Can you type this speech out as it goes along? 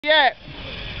Yeah.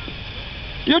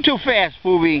 You're too fast,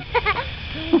 Phoebe. That's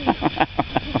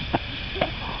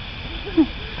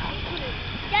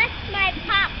my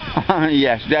papa.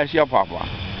 Yes, that's your papa.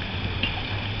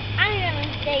 I'm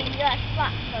gonna say your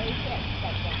spot so you can't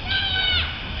say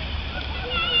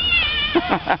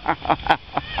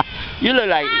You look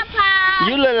like Papa.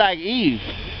 You look like Eve.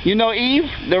 You know Eve,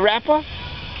 the rapper?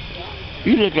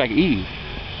 You look like Eve.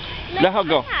 No, Let her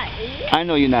go. I'm not Eve. I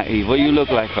know you're not Eve, but you look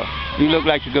like her. You look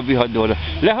like you could be her daughter.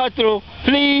 Let her through,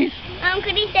 please.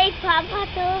 Could he say Papa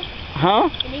too? Huh?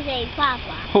 Could he say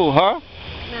Papa? Who, her?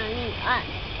 No, me, us.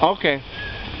 Okay.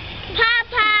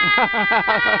 Papa!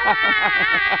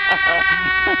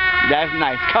 That's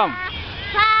nice. Come.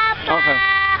 Papa! Okay.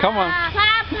 Come on.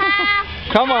 Papa!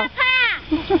 Come on.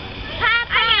 Papa!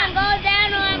 Papa! I'm gonna go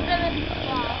down or I'm gonna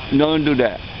fall. Don't do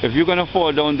that. If you're going to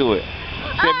fall, don't do it.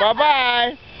 Say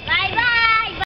bye-bye.